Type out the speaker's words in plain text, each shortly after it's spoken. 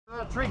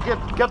tree.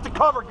 Get the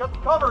cover. Get the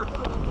cover.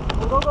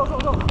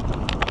 Go.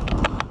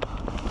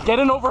 Get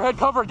an overhead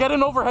cover. Get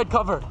an overhead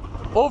cover.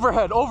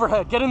 Overhead.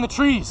 Get in the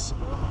trees.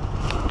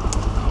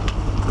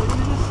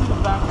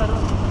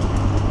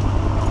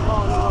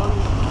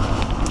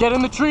 Get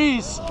in the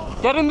trees.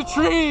 Get in the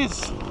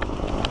trees.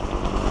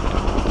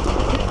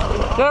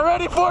 Get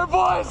ready for it,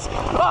 boys.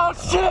 Oh,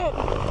 shit.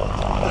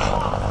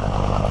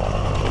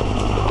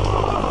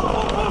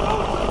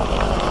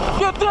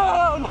 Get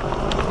down.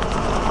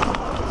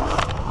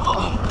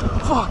 Oh,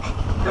 fuck.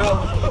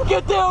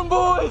 Get down,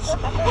 boys.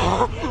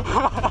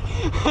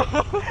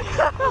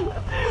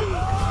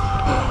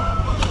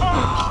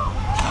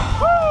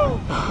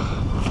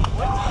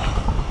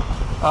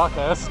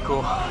 Okay, this is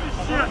cool.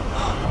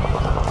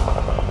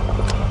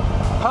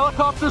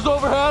 Helicopters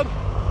overhead.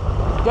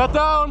 Get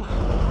down.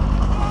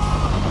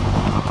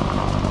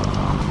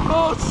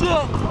 Oh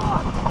shit.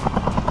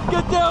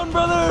 Get down,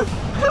 brother.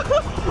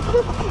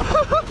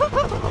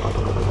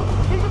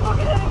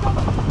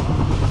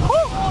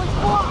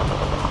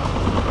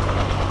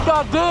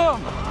 God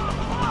damn.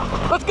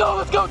 Let's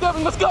go,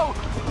 Devin, let's go.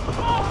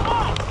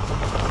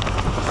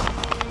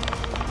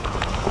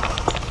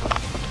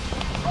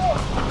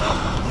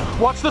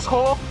 Watch this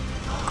hole.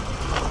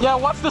 Yeah,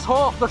 watch this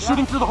hole. They're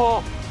shooting through the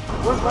hole.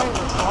 Where's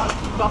Ryzen?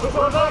 Chopper's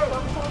over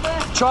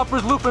there.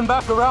 Chopper's looping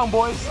back around,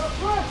 boys.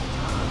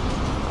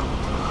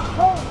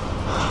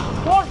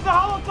 Watch the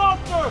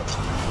helicopter!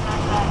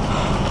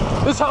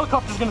 This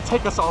helicopter's gonna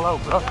take us all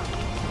out, bro.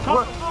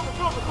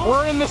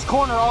 We're in this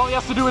corner. All he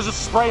has to do is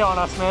just spray on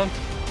us, man.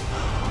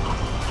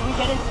 Can we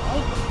get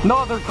inside?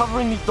 No, they're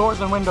covering these doors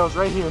and windows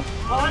right here.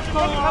 Power's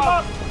coming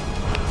around.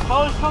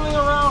 Power's coming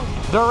around.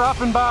 They're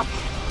wrapping back.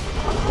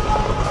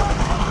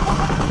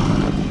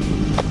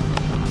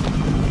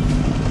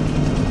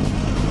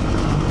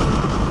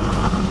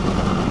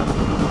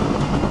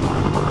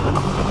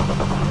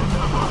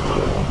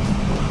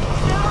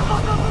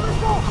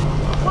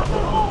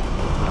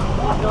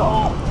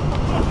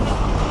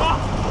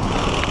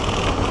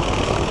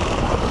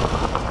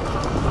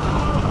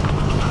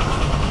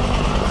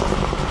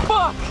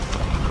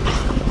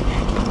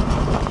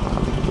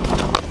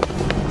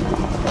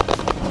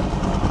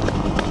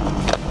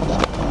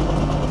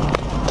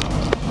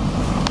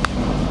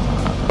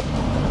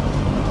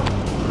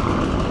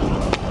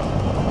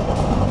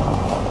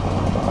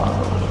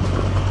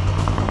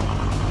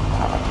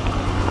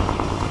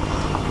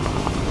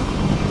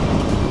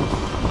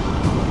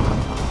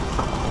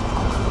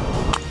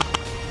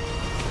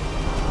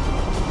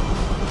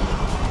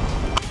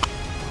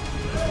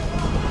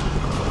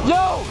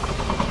 Yo!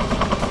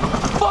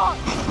 Fuck!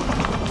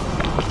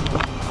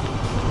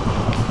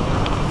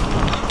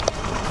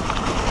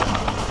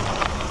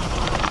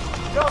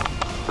 Yo,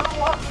 they're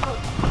watching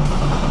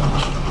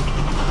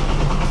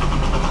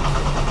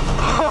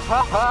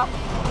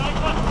us.